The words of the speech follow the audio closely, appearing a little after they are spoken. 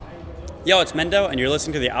Yo, it's Mendo, and you're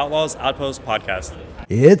listening to the Outlaws Outpost podcast.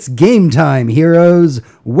 It's game time, heroes.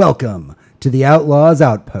 Welcome to the Outlaws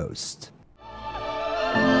Outpost.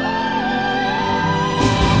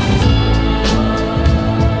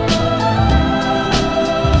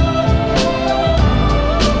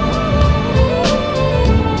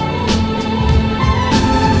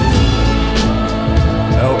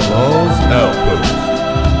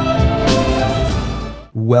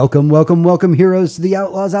 Welcome, heroes, to the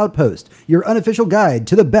Outlaws Outpost, your unofficial guide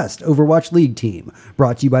to the best Overwatch League team.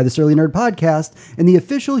 Brought to you by the Surly Nerd Podcast and the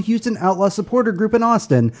official Houston Outlaws supporter group in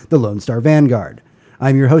Austin, the Lone Star Vanguard.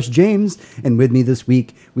 I'm your host, James, and with me this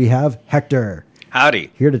week, we have Hector.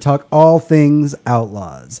 Howdy. Here to talk all things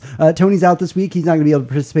Outlaws. Tony's out this week. He's not going to be able to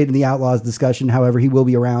participate in the Outlaws discussion. However, he will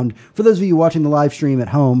be around for those of you watching the live stream at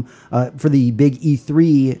home for the big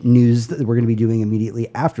E3 news that we're going to be doing immediately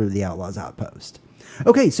after the Outlaws Outpost.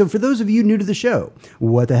 Okay, so for those of you new to the show,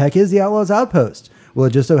 what the heck is the Outlaws Outpost? Well,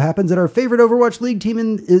 it just so happens that our favorite Overwatch League team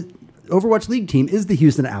is the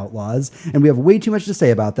Houston Outlaws, and we have way too much to say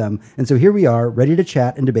about them, and so here we are, ready to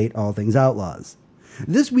chat and debate all things Outlaws.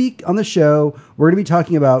 This week on the show, we're going to be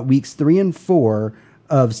talking about weeks 3 and 4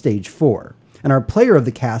 of Stage 4, and our player of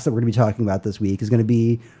the cast that we're going to be talking about this week is going to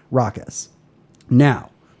be Raucus. Now,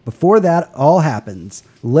 before that all happens,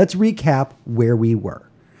 let's recap where we were.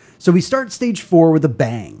 So we start Stage 4 with a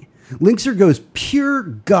bang. Linkzr goes pure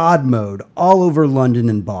God mode all over London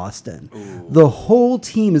and Boston. Ooh. The whole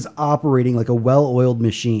team is operating like a well-oiled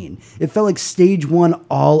machine. It felt like Stage 1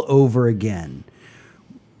 all over again.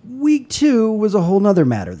 Week 2 was a whole nother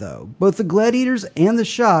matter, though. Both the Gladiators and the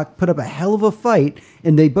Shock put up a hell of a fight,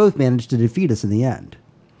 and they both managed to defeat us in the end.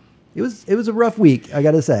 It was a rough week, I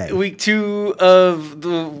gotta say. Week 2 of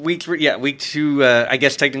the week 3, week 2, I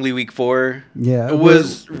guess technically week 4. Yeah. It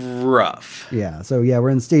was rough. Yeah, so we're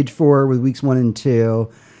in Stage 4 with weeks 1 and 2,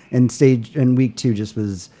 and week 2 just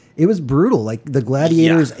was, it was brutal. Like, the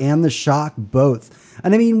Gladiators and the Shock both.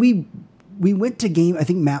 And I mean, we went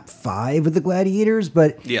to map 5 with the Gladiators,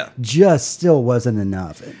 but just still wasn't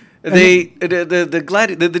enough. The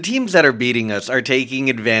teams that are beating us are taking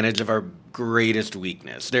advantage of our greatest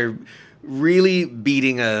weakness. They're really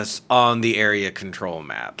beating us on the area control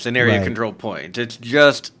maps and area control points. It's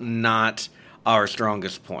just not our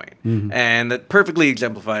strongest point. Mm-hmm. And that perfectly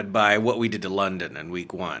exemplified by what we did to London in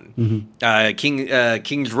week 1. Mm-hmm.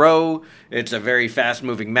 King's Row, it's a very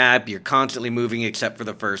fast-moving map. You're constantly moving except for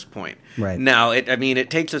the first point. Right. Now, it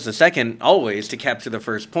takes us a second always to capture the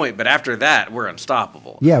first point, but after that, we're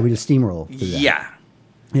unstoppable. Yeah, we just steamroll through that. Yeah.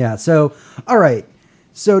 Yeah, so, all right.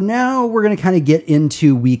 So now we're going to kind of get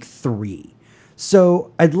into week 3.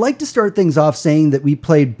 So I'd like to start things off saying that we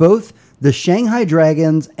played both the Shanghai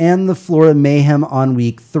Dragons and the Florida Mayhem on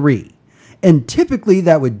week 3. And typically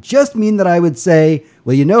that would just mean that I would say,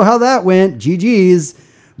 well, you know how that went, GG's.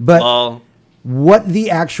 But what the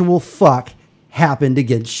actual fuck happened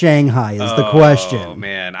against Shanghai is the question. Oh,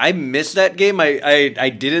 man. I missed that game. I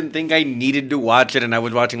didn't think I needed to watch it, and I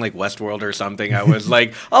was watching, like, Westworld or something. I was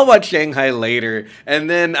like, I'll watch Shanghai later. And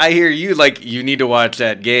then I hear you, like, you need to watch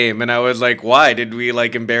that game. And I was like, why? Did we,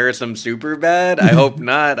 like, embarrass them super bad? I hope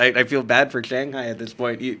not. I feel bad for Shanghai at this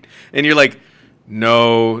point. And you're like,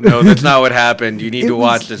 No, that's not what happened. You need to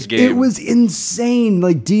watch this game. It was insane.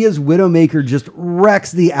 Like, Diaz Widowmaker just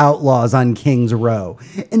wrecks the Outlaws on King's Row.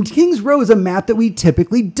 And King's Row is a map that we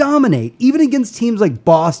typically dominate, even against teams like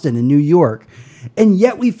Boston and New York. And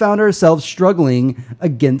yet we found ourselves struggling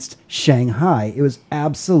against Shanghai. It was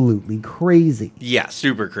absolutely crazy. Yeah,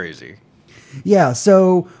 super crazy. Yeah,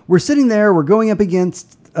 so we're sitting there, we're going up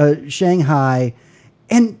against Shanghai.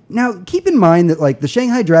 And now keep in mind that, like, the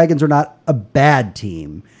Shanghai Dragons are not a bad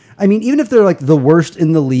team. I mean, even if they're, like, the worst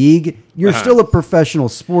in the league, you're still a professional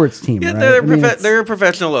sports team, right? They're a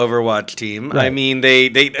professional Overwatch team. Right. I mean,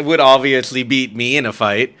 they would obviously beat me in a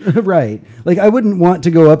fight. Right. Like, I wouldn't want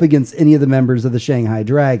to go up against any of the members of the Shanghai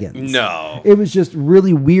Dragons. No. It was just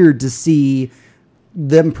really weird to see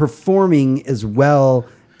them performing as well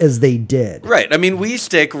as they did. Right. I mean, we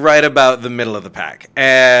stick right about the middle of the pack.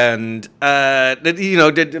 And,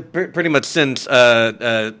 pretty much since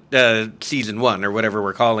season 1 or whatever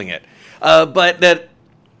we're calling it. But that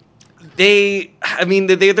they're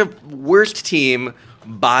the worst team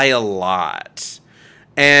by a lot.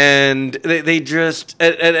 And they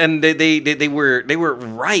were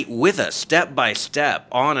right with us step by step,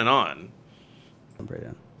 on and on.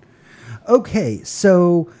 Okay,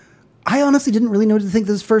 so I honestly didn't really know what to think of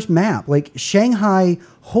this first map. Like, Shanghai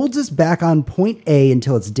holds us back on point A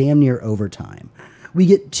until it's damn near overtime. We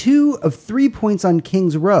get 2 of 3 points on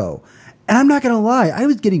King's Row. And I'm not going to lie, I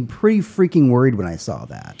was getting pretty freaking worried when I saw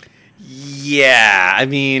that. Yeah, I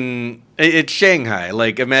mean, it's Shanghai.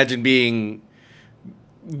 Like, imagine being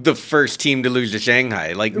the first team to lose to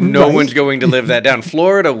Shanghai. Like, no one's going to live that down.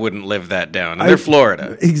 Florida wouldn't live that down, and they're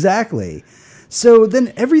Florida. Exactly. So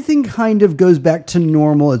then everything kind of goes back to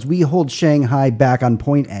normal as we hold Shanghai back on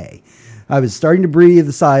point A. I was starting to breathe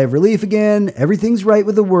a sigh of relief again. Everything's right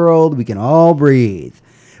with the world. We can all breathe.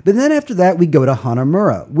 But then after that, we go to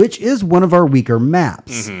Hanamura, which is one of our weaker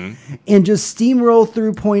maps. And just steamroll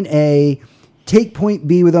through point A, take point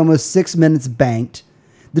B with almost 6 minutes banked.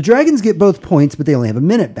 The Dragons get both points, but they only have a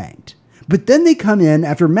minute banked. But then they come in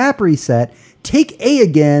after map reset, take A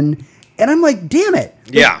again, and I'm like, damn it.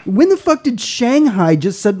 Yeah. When the fuck did Shanghai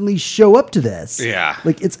just suddenly show up to this? Yeah.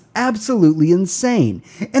 Like, it's absolutely insane.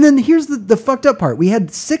 And then here's the fucked up part. We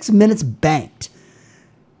had 6 minutes banked.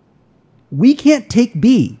 We can't take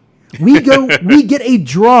B. We get a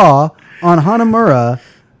draw on Hanamura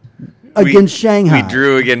against Shanghai. We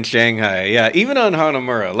drew against Shanghai. Yeah, even on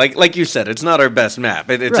Hanamura. Like you said, it's not our best map.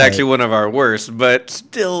 It's actually one of our worst, but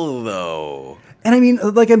still, though. And I mean,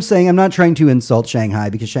 like I'm saying, I'm not trying to insult Shanghai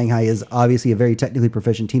because Shanghai is obviously a very technically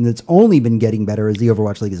proficient team that's only been getting better as the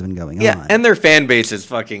Overwatch League has been going on. Yeah, and their fan base is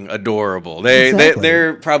fucking adorable.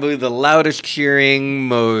 They're probably the loudest cheering,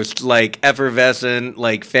 most like effervescent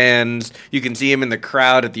like fans. You can see them in the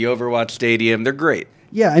crowd at the Overwatch Stadium. They're great.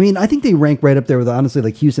 Yeah, I mean, I think they rank right up there with honestly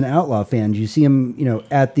like Houston Outlaw fans. You see them,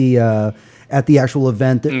 at the actual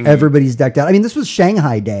event that everybody's decked out. I mean, this was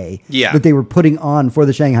Shanghai Day that they were putting on for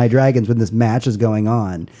the Shanghai Dragons when this match is going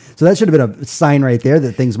on. So that should have been a sign right there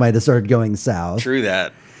that things might have started going south. True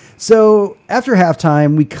that. So after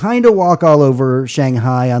halftime, we kind of walk all over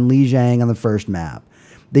Shanghai on Lijiang on the first map.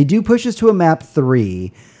 They do push us to a map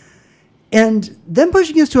 3. And them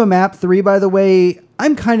pushing us to a map 3, by the way,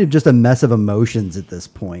 I'm kind of just a mess of emotions at this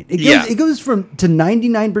point. It goes from to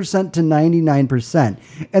 99% to 99%,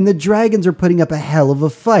 and the Dragons are putting up a hell of a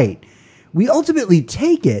fight. We ultimately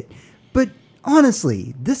take it, but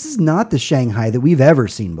honestly, this is not the Shanghai that we've ever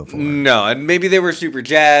seen before. No, and maybe they were super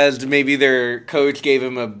jazzed. Maybe their coach gave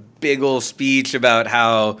them a big old speech about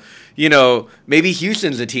how, maybe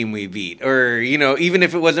Houston's a team we beat, or, even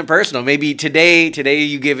if it wasn't personal, maybe today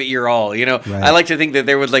you give it your all, Right. I like to think that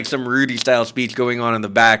there was like some Rudy style speech going on in the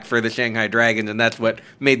back for the Shanghai Dragons, and that's what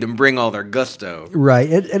made them bring all their gusto. Right.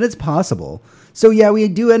 And it's possible. So yeah, we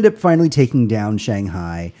do end up finally taking down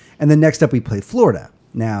Shanghai. And then next up we play Florida.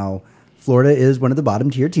 Now, Florida is one of the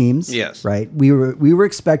bottom tier teams. Yes. Right. We were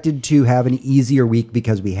expected to have an easier week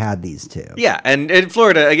because we had these two. Yeah. And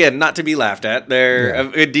Florida, again, not to be laughed at. They're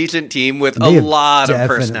a decent team with a lot of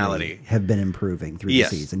personality. Have been improving through the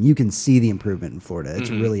season. You can see the improvement in Florida.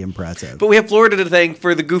 It's really impressive. But we have Florida to thank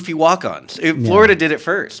for the goofy walk-ons. Florida did it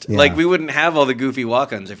first. Yeah. Like, we wouldn't have all the goofy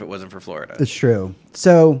walk-ons if it wasn't for Florida. That's true.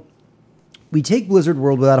 So we take Blizzard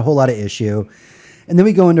World without a whole lot of issue. And then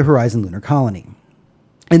we go into Horizon Lunar Colony.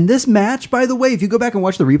 And this match, by the way, if you go back and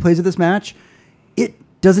watch the replays of this match, it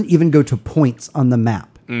doesn't even go to points on the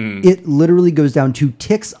map. It literally goes down to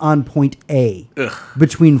ticks on point A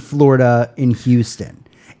between Florida and Houston.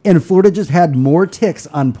 And Florida just had more ticks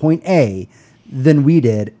on point A than we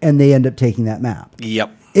did, and they end up taking that map.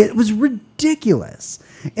 Yep. It was ridiculous.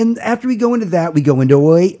 And after we go into that, we go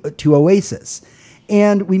into Oasis.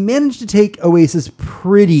 And we managed to take Oasis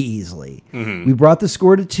pretty easily. We brought the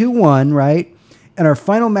score to 2-1, right? And our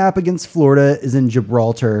final map against Florida is in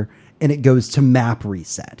Gibraltar, and it goes to map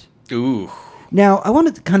reset. Ooh. Now, I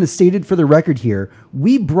want to kind of state it for the record here.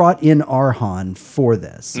 We brought in Arhan for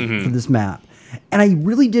this map. And I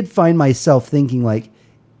really did find myself thinking, like,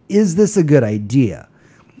 is this a good idea?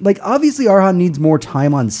 Like, obviously, Arhan needs more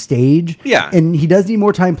time on stage. Yeah. And he does need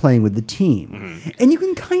more time playing with the team. And you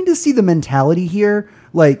can kind of see the mentality here.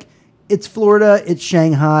 Like, it's Florida, it's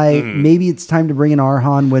Shanghai. Maybe it's time to bring in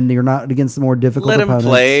Arhan when you're not against the more difficult opponents. Let him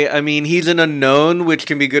play. I mean, he's an unknown, which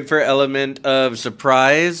can be good for element of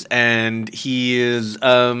surprise, and he is...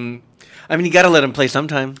 you got to let him play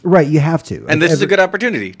sometime. Right, you have to. And this is a good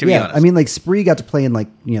opportunity, to be honest. I mean, like, Spree got to play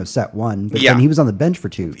in, set 1, but then he was on the bench for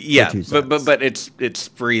two sets. But it's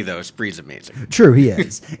Spree, though. Spree's amazing. True, he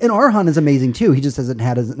is. And Arhan is amazing, too. He just hasn't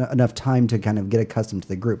had enough time to kind of get accustomed to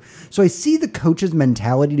the group. So I see the coach's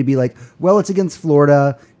mentality to be like, well, it's against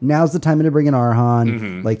Florida. Now's the time to bring in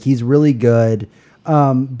Arhan. Like, he's really good.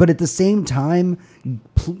 But at the same time,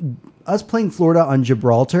 us playing Florida on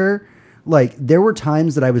Gibraltar... Like, there were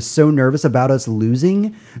times that I was so nervous about us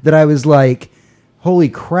losing that I was like, holy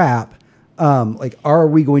crap, are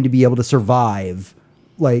we going to be able to survive,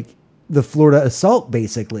 like, the Florida assault,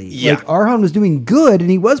 basically? Yeah. Like, Arhan was doing good,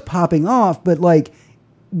 and he was popping off, but, like,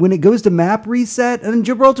 when it goes to map reset, and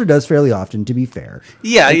Gibraltar does fairly often, to be fair.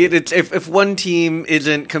 Yeah, it's if one team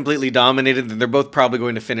isn't completely dominated, then they're both probably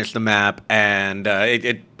going to finish the map, and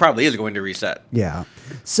it probably is going to reset. Yeah.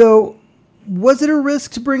 So was it a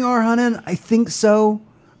risk to bring Arhan in? I think so,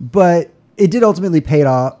 but it did ultimately pay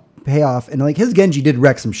off, and like his Genji did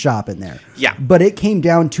wreck some shop in there. Yeah. But it came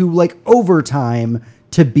down to like overtime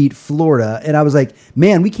to beat Florida, and I was like,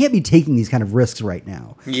 man, we can't be taking these kind of risks right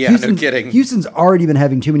now. Yeah, no kidding. Houston's already been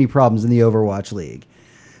having too many problems in the Overwatch League.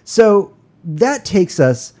 So that takes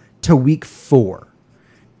us to week 4.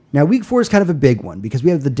 Now, week 4 is kind of a big one because we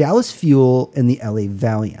have the Dallas Fuel and the LA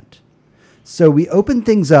Valiant. So we open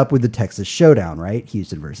things up with the Texas Showdown, right?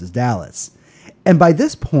 Houston versus Dallas. And by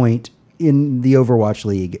this point in the Overwatch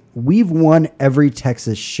League, we've won every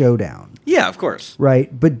Texas Showdown. Yeah, of course.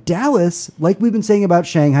 Right. But Dallas, like we've been saying about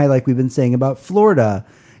Shanghai, like we've been saying about Florida,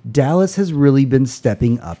 Dallas has really been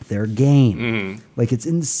stepping up their game. Mm-hmm. Like, it's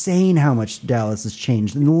insane how much Dallas has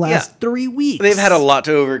changed in the last 3 weeks. They've had a lot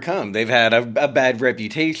to overcome. They've had a bad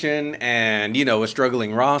reputation and, a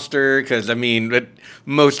struggling roster. Because, I mean,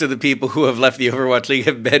 most of the people who have left the Overwatch League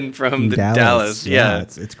have been from Dallas. Yeah.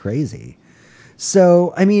 It's crazy.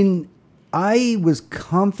 So, I mean, I was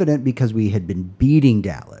confident because we had been beating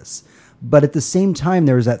Dallas. But at the same time,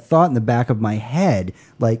 there was that thought in the back of my head,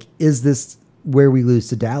 like, is this where we lose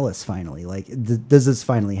to Dallas finally? Like, does this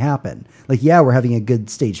finally happen? Like, yeah, we're having a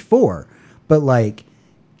good stage 4, but like,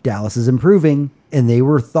 Dallas is improving, and they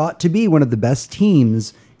were thought to be one of the best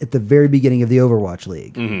teams at the very beginning of the Overwatch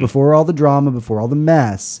League. Mm-hmm. Before all the drama, before all the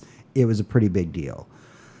mess, it was a pretty big deal.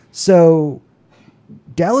 So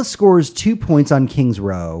Dallas scores 2 points on Kings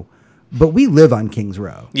Row, but we live on Kings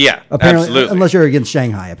Row. Yeah, apparently, absolutely. Unless you're against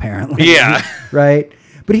Shanghai, apparently. Yeah. Right?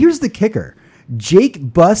 But here's the kicker.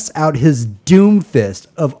 Jake busts out his Doom Fist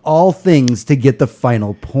of all things to get the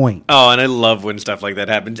final point. Oh, and I love when stuff like that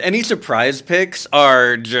happens. Any surprise picks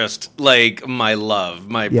are just like my love,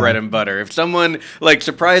 my bread and butter. If someone like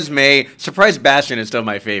Surprise Bastion is still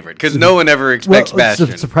my favorite because no one ever expects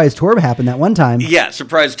Bastion. Surprise Torb happened that one time. Yeah,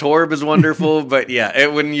 Surprise Torb is wonderful, but yeah,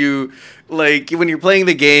 when you're playing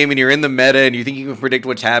the game and you're in the meta and you think you can predict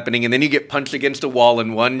what's happening, and then you get punched against a wall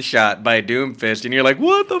in one shot by Doomfist, and you're like,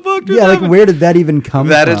 "What the fuck?" Like where did that even come from?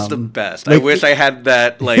 That is the best. Like, I wish I had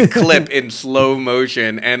that like clip in slow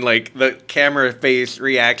motion and like the camera face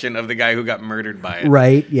reaction of the guy who got murdered by it.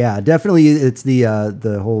 Right? Yeah, definitely. It's the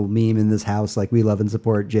whole meme in this house, like we love and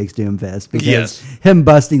support Jake's Doomfist because him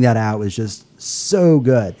busting that out was just so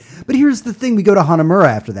good. But here's the thing: we go to Hanamura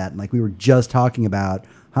after that, and like we were just talking about.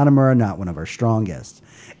 Hanamura, not one of our strongest.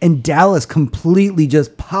 And Dallas completely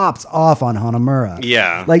just pops off on Hanamura.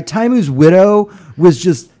 Yeah. Like, Taimu's Widow was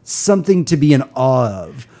just something to be in awe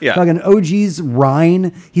of. Yeah. Fucking OG's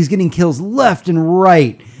Rhine, he's getting kills left and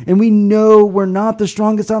right. And we know we're not the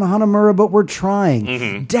strongest on Hanamura, but we're trying.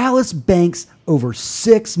 Mm-hmm. Dallas banks over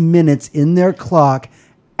 6 minutes in their clock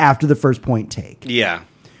after the first point take. Yeah.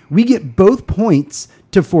 We get both points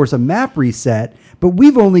to force a map reset, but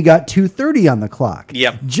we've only got 2:30 on the clock.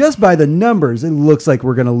 Yep. Just by the numbers, it looks like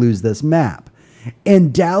we're going to lose this map.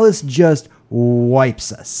 And Dallas just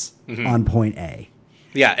wipes us on point A.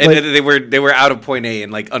 Yeah, and they were out of point A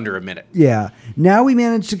in like under a minute. Yeah. Now we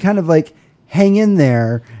managed to kind of like hang in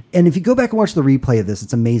there. And if you go back and watch the replay of this,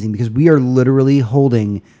 it's amazing because we are literally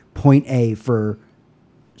holding point A for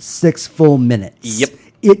 6 full minutes. Yep.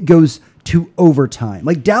 It goes to overtime.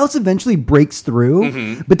 Like, Dallas eventually breaks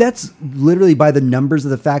through, but that's literally by the numbers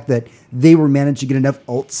of the fact that they were managed to get enough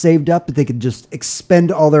ults saved up that they could just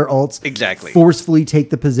expend all their ults. Exactly. Forcefully take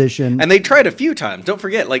the position. And they tried a few times. Don't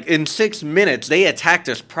forget, like, in 6 minutes, they attacked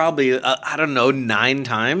us probably, 9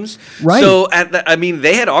 times. Right. So,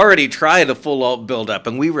 they had already tried a full ult build-up,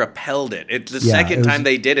 and we repelled it. It's the second time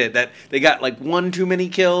they did it that they got, like, 1 too many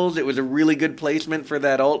kills. It was a really good placement for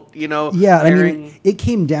that ult, Yeah, pairing. I mean, it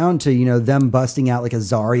came down to, them busting out, like, a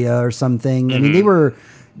Zarya or something. Mm-hmm. I mean,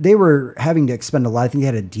 they were having to expend a lot. I think they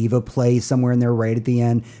had a diva play somewhere in there right at the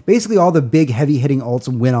end. Basically, all the big heavy hitting ults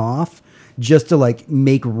went off just to like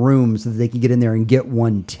make room so that they could get in there and get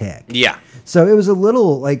one tick. Yeah. So it was a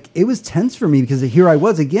little like it was tense for me because here I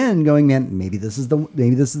was again going, man, maybe this is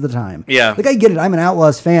the time. Yeah. Like I get it. I'm an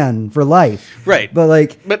Outlaws fan for life. Right.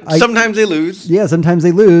 But sometimes they lose. Yeah, sometimes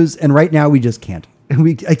they lose, and right now we just can't.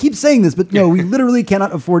 I keep saying this, but no, we literally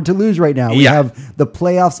cannot afford to lose right now. We have the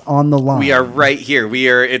playoffs on the line. We are right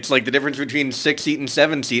here. It's like the difference between 6 seat and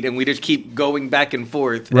 7 seat, and we just keep going back and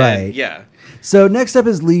forth. Right. And, yeah. So next up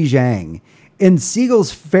is Li Jiang. And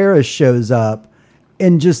Siegel's Ferris shows up,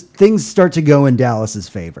 and just things start to go in Dallas's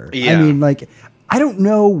favor. Yeah. I mean, like, I don't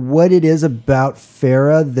know what it is about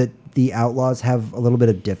Farah that the Outlaws have a little bit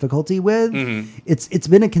of difficulty with. Mm-hmm. It's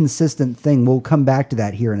been a consistent thing. We'll come back to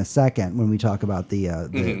that here in a second when we talk about the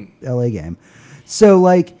LA game. So,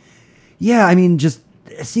 like, yeah, I mean, just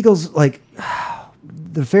Seagull's like,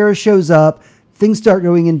 the Farah shows up. Things start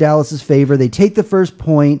going in Dallas's favor. They take the first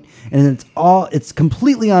point, and it's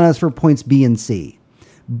completely on us for points B and C.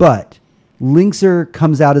 But Linkser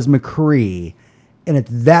comes out as McCree, and at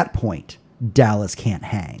that point, Dallas can't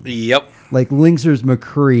hang. Yep. Like, Linkser's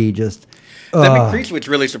McCree just... That McCree switch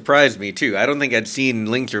really surprised me, too. I don't think I'd seen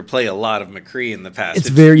Linkser play a lot of McCree in the past. It's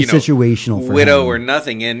very situational for Widow him. or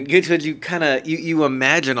nothing. And because you kind of, you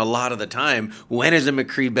imagine a lot of the time, when is a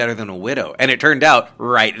McCree better than a Widow? And it turned out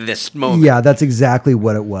right this moment. Yeah, that's exactly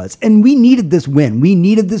what it was. And we needed this win. We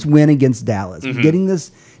needed this win against Dallas.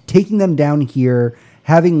 Taking them down here,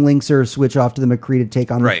 having Linkser switch off to the McCree to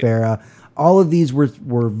take on the Farah. All of these were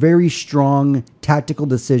very strong tactical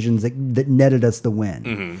decisions that netted us the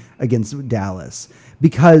win against Dallas.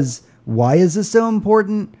 Because why is this so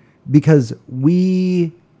important? Because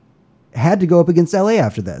we had to go up against LA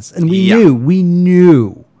after this. And we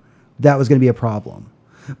knew that was going to be a problem.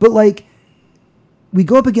 But like, we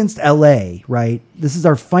go up against LA, right? This is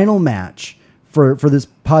our final match for this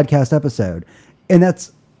podcast episode. And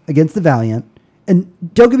that's against the Valiant. And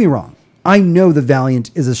don't get me wrong. I know the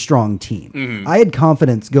Valiant is a strong team. I had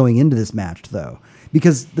confidence going into this match, though,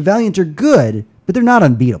 because the Valiant are good, but they're not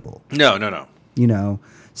unbeatable. No. You know?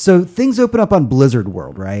 So things open up on Blizzard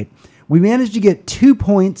World, right? We managed to get 2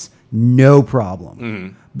 points, no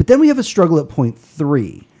problem. But then we have a struggle at point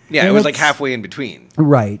 3. Yeah, it was like halfway in between.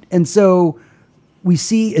 Right. And so we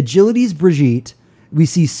see Agility's Brigitte, we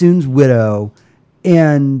see Soon's Widow,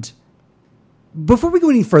 and before we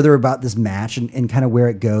go any further about this match and kind of where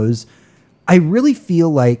it goes, I really feel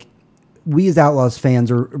like we as Outlaws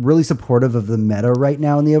fans are really supportive of the meta right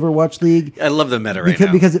now in the Overwatch League. I love the meta right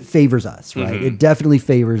now. Because it favors us, right? It definitely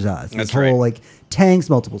favors us. That's this whole, like, tanks,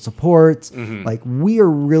 multiple supports. Like, we are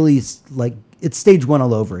really, like, it's stage 1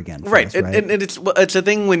 all over again. For us, right? And it's a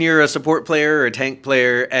thing when you're a support player or a tank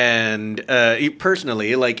player and you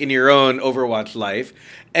personally, like in your own Overwatch life,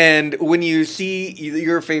 and when you see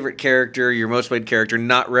your favorite character, your most played character,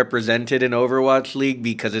 not represented in Overwatch League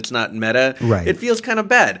because it's not meta, it feels kind of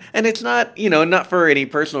bad. And it's not, not for any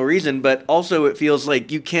personal reason, but also it feels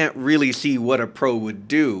like you can't really see what a pro would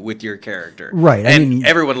do with your character. Right. And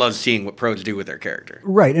everyone loves seeing what pros do with their character.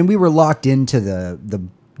 Right. And we were locked into the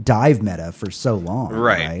dive meta for so long.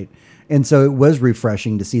 Right. And so it was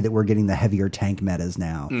refreshing to see that we're getting the heavier tank metas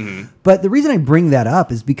now. But the reason I bring that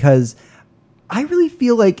up is because I really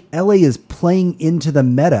feel like LA is playing into the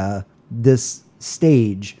meta this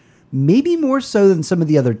stage, maybe more so than some of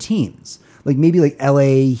the other teams. Like maybe like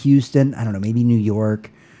LA, Houston, I don't know, maybe New York.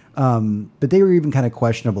 But they were even kind of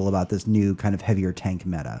questionable about this new kind of heavier tank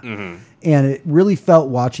meta. And it really felt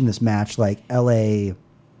watching this match like LA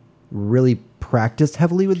really practiced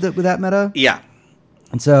heavily with that meta. Yeah.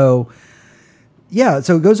 And so,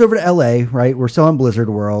 so it goes over to LA, right? We're still on Blizzard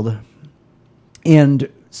World. And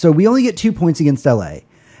so we only get 2 points against LA.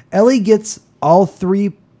 LA gets all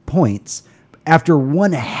 3 points after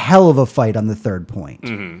one hell of a fight on the third point.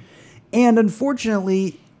 And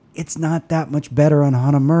unfortunately, it's not that much better on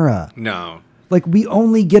Hanamura. No. Like, we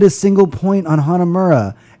only get a single point on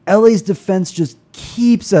Hanamura. LA's defense just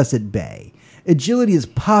keeps us at bay. Agility is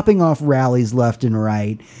popping off rallies left and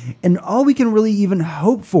right. And all we can really even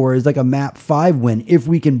hope for is like a map 5 win if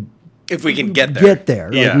we can get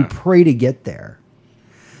there. Yeah. Like, we pray to get there.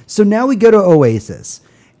 So now we go to Oasis.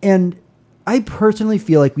 And I personally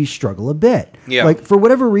feel like we struggle a bit. Yeah. Like, for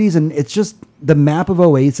whatever reason, it's just the map of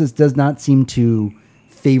Oasis does not seem to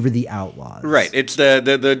favor the Outlaws. Right. It's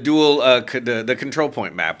the dual the control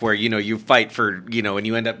point map where you fight for and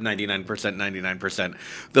you end up 99%.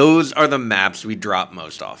 Those are the maps we drop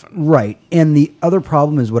most often. Right. And the other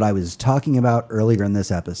problem is what I was talking about earlier in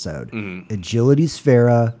this episode. Agility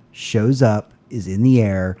Sphera shows up, is in the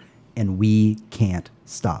air, and we can't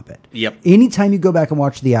stop it. Yep. Anytime you go back and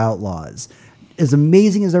watch the Outlaws, as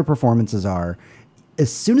amazing as their performances are,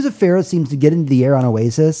 as soon as a Pharah seems to get into the air on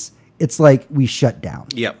Oasis, it's like we shut down.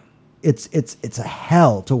 Yep. It's a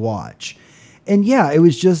hell to watch. And yeah, it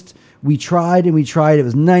was just, we tried and we tried. It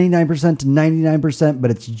was 99% to 99%, but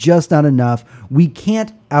it's just not enough. We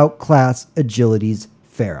can't outclass Agility's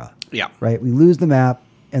Pharah. Yeah. Right? We lose the map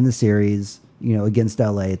and the series, against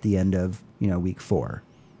LA at the end of, week 4.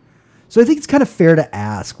 So I think it's kind of fair to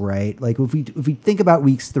ask, right? Like if we think about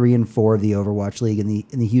weeks 3 and 4 of the Overwatch League and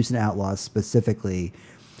the Houston Outlaws specifically,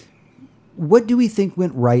 what do we think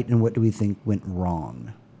went right and what do we think went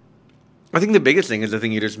wrong? I think the biggest thing is the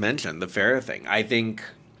thing you just mentioned, the Pharah thing. I think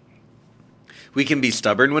we can be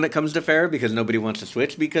stubborn when it comes to Pharah because nobody wants to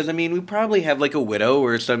switch. Because I mean, we probably have like a Widow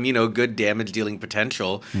or some good damage dealing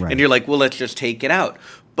potential, Right. and you're like, well, let's just take it out.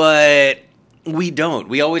 But we don't.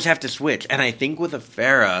 We always have to switch. And I think with a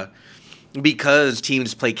Pharah, because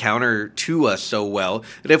teams play counter to us so well,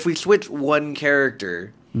 that if we switch one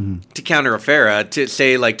character to counter a Pharah, to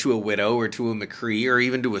say like to a Widow or to a McCree or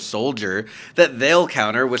even to a Soldier, that they'll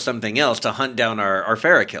counter with something else to hunt down our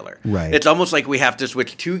Pharah killer. Right. It's almost like we have to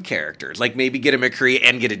switch two characters, like maybe get a McCree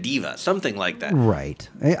and get a Diva, something like that. Right.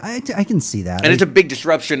 I can see that. And it's a big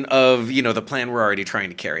disruption of, the plan we're already trying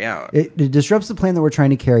to carry out. It disrupts the plan that we're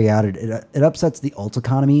trying to carry out. It upsets the ult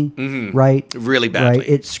economy, right? Really badly. Right?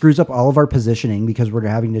 It screws up all of our positioning because we're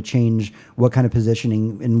having to change what kind of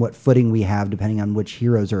positioning and what footing we have depending on which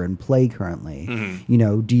heroes are in play currently.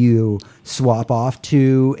 Do you swap off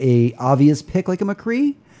to a obvious pick like a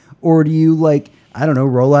McCree? Or do you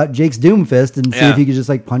roll out Jake's Doomfist and see if you could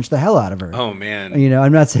just punch the hell out of her? Oh, man.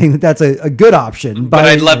 I'm not saying that that's a good option. But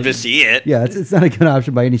I'd love to see it. Yeah, it's not a good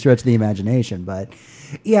option by any stretch of the imagination. But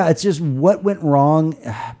yeah, it's just what went wrong.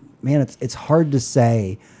 Man, it's hard to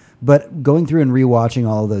say. But going through and rewatching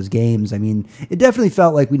all of those games, I mean, it definitely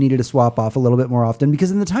felt like we needed to swap off a little bit more often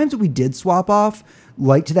because in the times that we did swap off,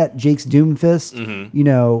 like to that Jake's Doomfist,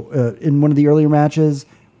 in one of the earlier matches,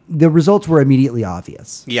 the results were immediately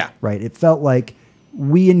obvious. Yeah. Right? It felt like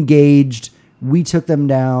we engaged, we took them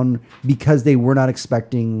down because they were not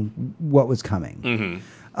expecting what was coming.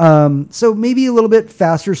 So maybe a little bit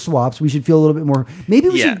faster swaps. We should feel a little bit more. Maybe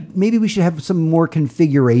we should have some more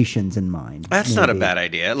configurations in mind. That's not a bad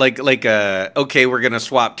idea. Okay, we're gonna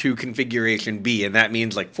swap to configuration B, and that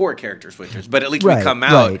means 4 character switches. But at least we come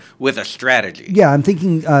out with a strategy. Yeah, I'm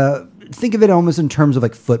thinking. Think of it almost in terms of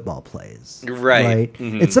football plays. Right.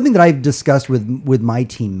 It's something that I've discussed with my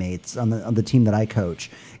teammates on the team that I coach,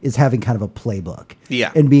 is having kind of a playbook.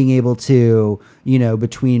 Yeah. And being able to,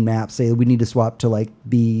 between maps say we need to swap to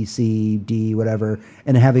B, C, D, whatever,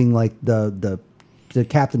 and having the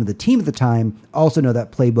captain of the team at the time also know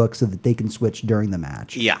that playbook so that they can switch during the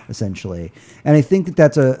match. Yeah. Essentially. And I think that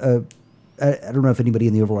that's I don't know if anybody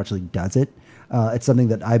in the Overwatch League does it. It's something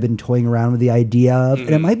that I've been toying around with the idea of,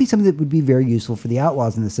 and it might be something that would be very useful for the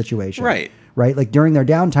Outlaws in this situation. Right. During their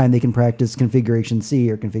downtime, they can practice configuration C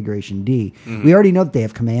or configuration D. We already know that they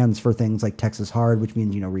have commands for things like Texas Hard, which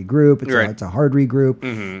means, regroup. It's a hard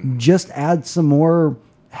regroup. Just add some more,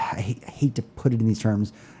 I hate to put it in these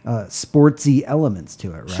terms, sportsy elements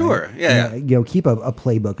to it, right? Sure, yeah. Keep a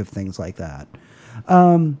playbook of things like that.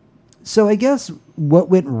 So I guess what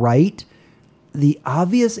went right, the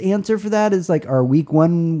obvious answer for that is our week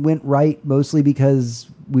 1 went right mostly because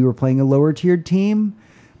we were playing a lower tiered team.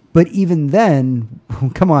 But even then,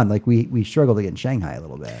 come on, we struggled against Shanghai a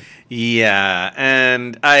little bit. Yeah,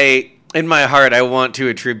 and in my heart, I want to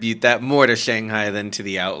attribute that more to Shanghai than to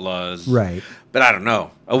the Outlaws. Right. But I don't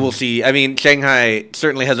know. We'll see. I mean, Shanghai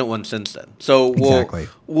certainly hasn't won since then. So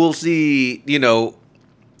we'll see,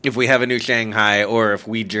 if we have a new Shanghai or if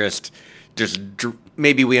we just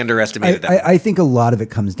maybe we underestimated that. I think a lot of it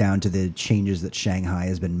comes down to the changes that Shanghai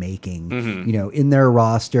has been making, in their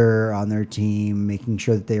roster, on their team, making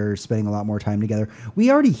sure that they're spending a lot more time together. We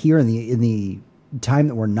already hear in the time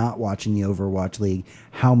that we're not watching the Overwatch League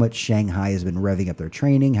how much Shanghai has been revving up their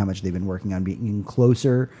training, how much they've been working on being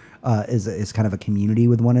closer as kind of a community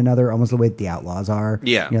with one another, almost the way that the Outlaws are.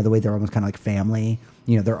 Yeah. The way they're almost kind of like family.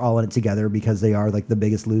 They're all in it together because they are the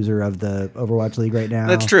biggest loser of the Overwatch League right now.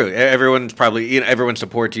 That's true. Everyone's probably, everyone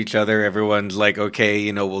supports each other. Everyone's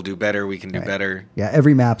okay, we'll do better. We can do better. Yeah.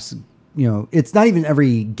 Every map's, it's not even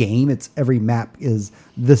every game. It's every map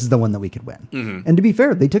this is the one that we could win. And to be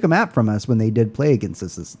fair, they took a map from us when they did play against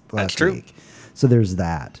us this last week. So there's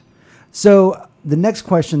that. So the next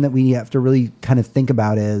question that we have to really kind of think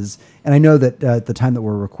about is, and I know that at the time that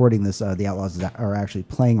we're recording this, the Outlaws are actually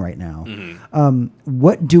playing right now.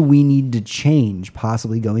 What do we need to change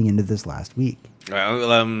possibly going into this last week?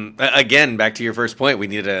 Again, back to your first point, we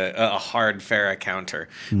need a hard Pharah counter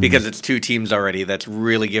because it's 2 teams already that's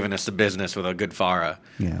really giving us the business with a good Pharah.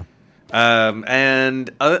 Yeah. And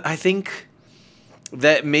I think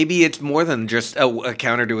that maybe it's more than just a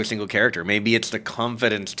counter to a single character. Maybe it's the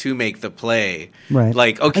confidence to make the play. Right.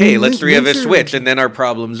 Let's 3 of us switch, and then our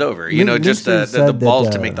problem's over. Just the balls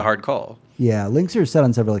to make the hard call. Yeah, Linkser said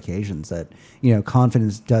on several occasions that,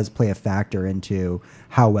 confidence does play a factor into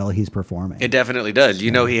how well he's performing. It definitely does.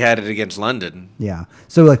 He had it against London. Yeah.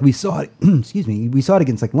 So, we saw it, we saw it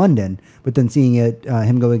against, London, but then seeing it,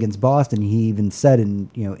 him go against Boston, he even said in,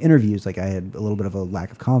 interviews, I had a little bit of a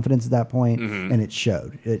lack of confidence at that point, and it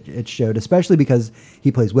showed. It showed, especially because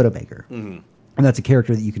he plays Widowmaker. And that's a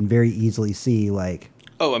character that you can very easily see,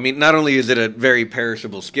 Oh, I mean, not only is it a very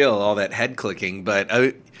perishable skill, all that head clicking, but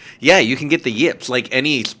yeah, you can get the yips like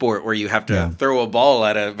any sport where you have to throw a ball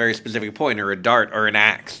at a very specific point, or a dart, or an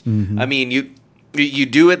axe. I mean, you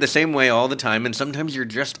do it the same way all the time, and sometimes you're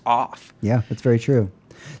just off. Yeah, that's very true.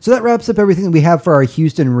 So that wraps up everything that we have for our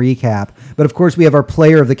Houston recap. But of course, we have our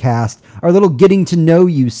player of the cast, our little getting to know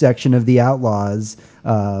you section of the Outlaws.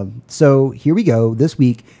 So here we go. This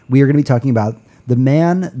week, we are going to be talking about the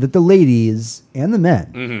man that the ladies and the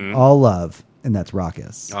men all love, and that's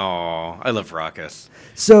Rawkus. Oh, I love Rawkus.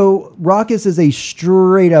 So Rawkus is a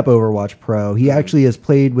straight-up Overwatch pro. He actually has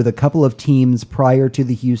played with a couple of teams prior to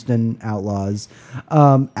the Houston Outlaws.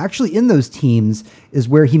 Actually, in those teams is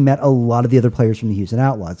where he met a lot of the other players from the Houston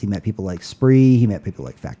Outlaws. He met people like Spree. He met people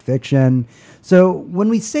like Fact Fiction. So when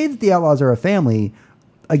we say that the Outlaws are a family,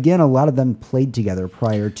 again, a lot of them played together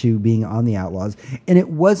prior to being on the Outlaws. And it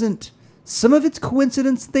wasn't... Some of it's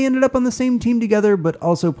coincidence they ended up on the same team together, but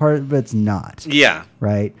also part of it's not. Yeah.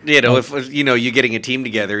 Right? If you're getting a team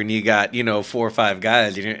together and you got, 4 or 5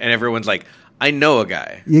 guys, and everyone's like, I know a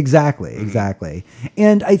guy. Exactly.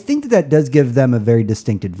 And I think that does give them a very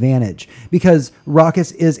distinct advantage because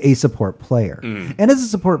Rawkus is a support player. And as a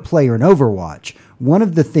support player in Overwatch, one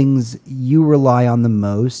of the things you rely on the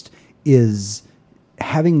most is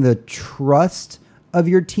having the trust of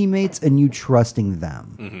your teammates and you trusting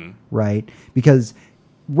them, right? Because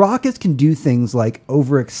Rawkus can do things like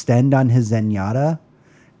overextend on his Zenyatta,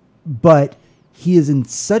 but he is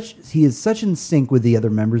such in sync with the other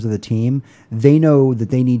members of the team. They know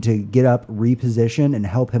that they need to get up, reposition, and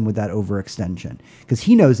help him with that overextension because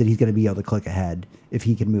he knows that he's going to be able to click ahead if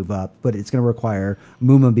he can move up, but it's going to require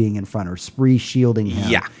Muma being in front or Spree shielding him.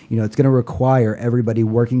 Yeah. It's going to require everybody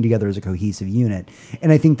working together as a cohesive unit. And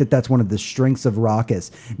I think that that's one of the strengths of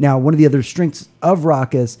Rawkus. Now, one of the other strengths of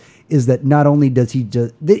Rawkus is that not only does he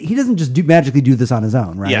doesn't just magically do this on his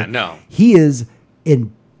own, right? Yeah, no. He is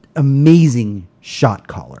an amazing shot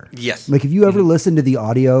caller. Yes. Like if you ever listen to the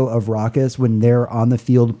audio of Rawkus when they're on the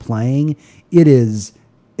field playing,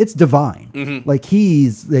 it's divine. Like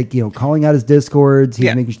he's calling out his discords.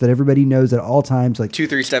 He's making sure that everybody knows at all times. Like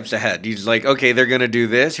 2-3 steps ahead. He's like, okay, they're gonna do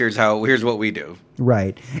this. Here's what we do.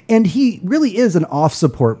 Right. And he really is an off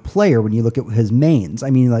support player when you look at his mains. I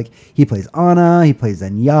mean, like he plays Ana, he plays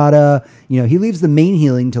Zenyatta. He leaves the main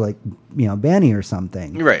healing to Banny or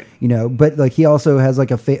something. Right. But like he also has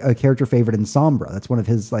like a character favorite in Sombra. That's one of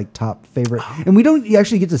his like top favorite. And we don't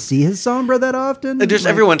actually get to see his Sombra that often. Just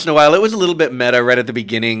every once in a while. It was a little bit meta right at the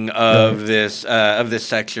beginning of this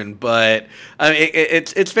section, but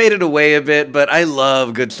it's faded away a bit. But I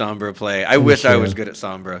love good Sombra play. I wish I was good at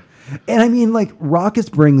Sombra. And I mean, like Rawkus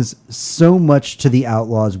brings so much to the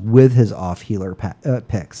Outlaws with his off healer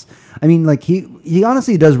picks. I mean, like he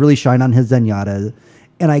honestly does really shine on his Zenyatta.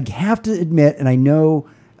 And I have to admit, and I know,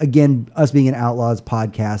 again, us being an Outlaws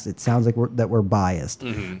podcast, it sounds like we're biased.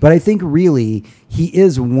 But I think really he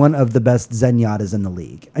is one of the best Zenyatas in the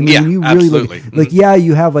league. I mean, when you really absolutely. look,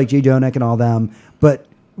 you have like Jay Jonek and all them, but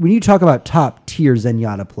when you talk about top tier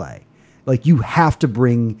Zenyatta play, like you have to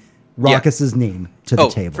bring Rawkus's name to the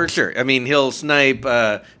table. For sure. I mean, he'll snipe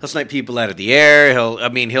people out of the air.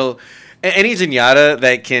 He'll any Zenyatta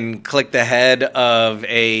that can click the head of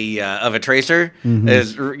a tracer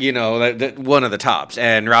is one of the tops,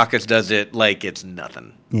 and Rawkus does it like it's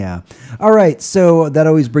nothing. Yeah. All right. So that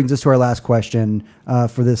always brings us to our last question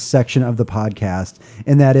for this section of the podcast,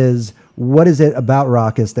 and that is, what is it about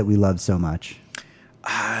Rawkus that we love so much?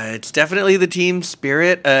 It's definitely the team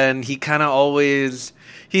spirit, and he kind of always...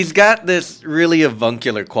 He's got this really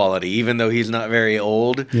avuncular quality, even though he's not very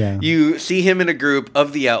old. Yeah. You see him in a group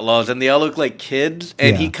of the Outlaws, and they all look like kids,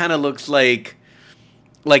 and he kind of looks like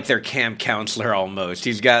their camp counselor almost.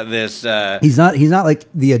 He's got this... He's not like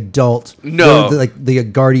the adult. No. The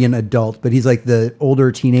guardian adult, but he's like the older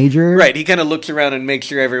teenager. Right. He kind of looks around and makes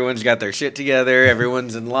sure everyone's got their shit together,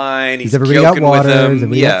 everyone's in line, he's everybody joking got water, with them.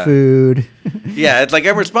 everybody got food. Yeah, it's like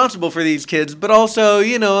I'm responsible for these kids, but also,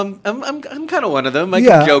 I'm kind of one of them. I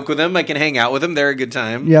can joke with them. I can hang out with them. They're a good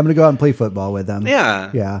time. Yeah, I'm gonna go out and play football with them. Yeah,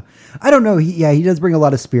 yeah. I don't know. He does bring a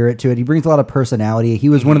lot of spirit to it. He brings a lot of personality. He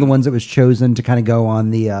was one of the ones that was chosen to kind of go on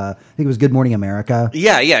the. I think it was Good Morning America.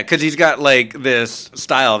 Yeah, because he's got like this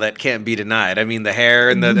style that can't be denied. I mean, the hair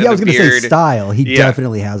and the I was going to say style. He Yeah.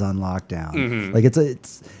 definitely has on lockdown. Like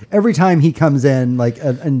it's every time he comes in, like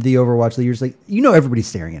in the Overwatch League, you're just like, everybody's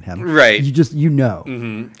staring at him, right?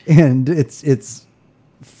 And it's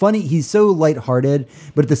funny. He's so lighthearted,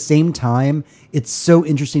 but at the same time, it's so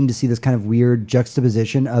interesting to see this kind of weird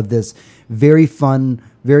juxtaposition of this very fun,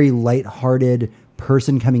 very lighthearted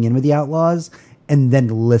person coming in with the Outlaws and then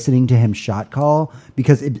listening to him shot call,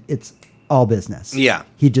 because it's all business. Yeah.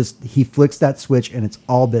 He flicks that switch and it's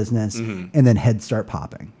all business, and then heads start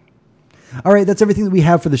popping. All right, that's everything that we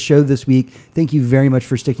have for the show this week. Thank you very much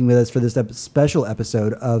for sticking with us for this special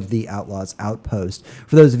episode of the Outlaws Outpost.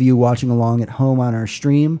 For those of you watching along at home on our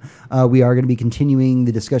stream, we are going to be continuing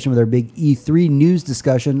the discussion with our big E3 news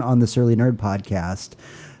discussion on the Surly Nerd podcast.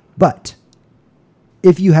 But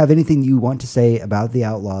if you have anything you want to say about the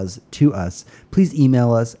Outlaws to us, please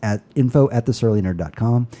email us at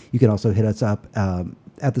info@thesurlynerd.com. You can also hit us up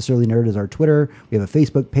at The Surly Nerd is our Twitter. We have a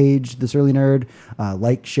Facebook page, The Surly Nerd.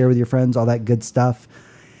 Like, share with your friends, all that good stuff.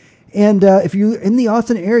 And if you're in the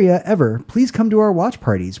Austin area ever, please come to our watch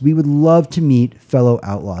parties. We would love to meet fellow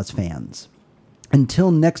Outlaws fans.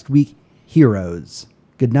 Until next week, heroes.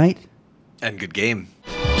 Good night. And good game.